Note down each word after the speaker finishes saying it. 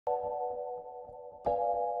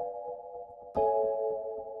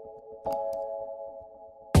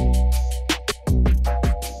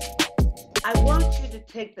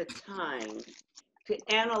take the time to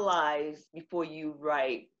analyze before you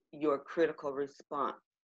write your critical response.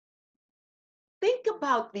 Think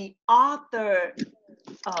about the author,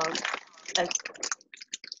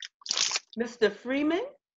 Mr. Freeman.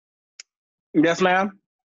 Yes, ma'am.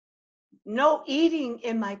 No eating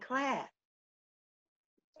in my class.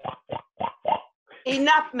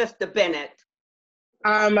 Enough, Mr. Bennett.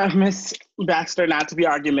 Miss Baxter, not to be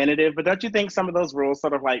argumentative, but don't you think some of those rules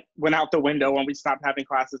sort of like went out the window when we stopped having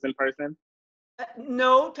classes in person?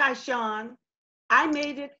 No, Tyshawn. I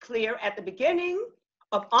made it clear at the beginning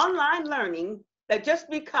of online learning that just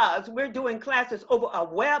because we're doing classes over a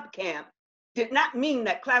webcam did not mean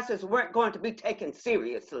that classes weren't going to be taken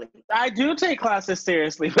seriously. I do take classes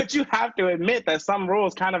seriously, but you have to admit that some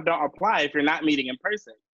rules kind of don't apply if you're not meeting in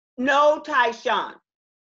person. No, Tyshawn.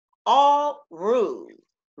 All rules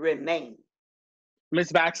remain.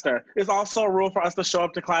 Miss Baxter, it's also a rule for us to show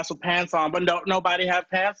up to class with pants on, but nobody have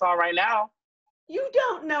pants on right now. You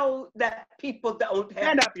don't know that people don't have.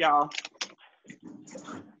 Stand up, y'all.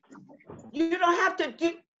 You don't have to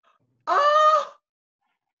do. Oh,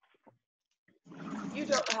 you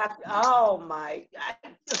don't have to. Oh my.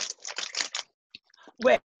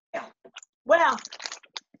 Well,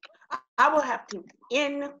 I will have to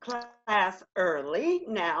end class early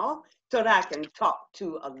now so that I can talk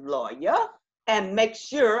to a lawyer and make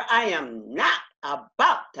sure I am not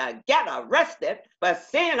about to get arrested for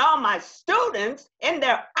seeing all my students in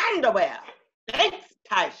their underwear. Thanks,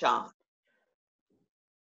 Tyshawn.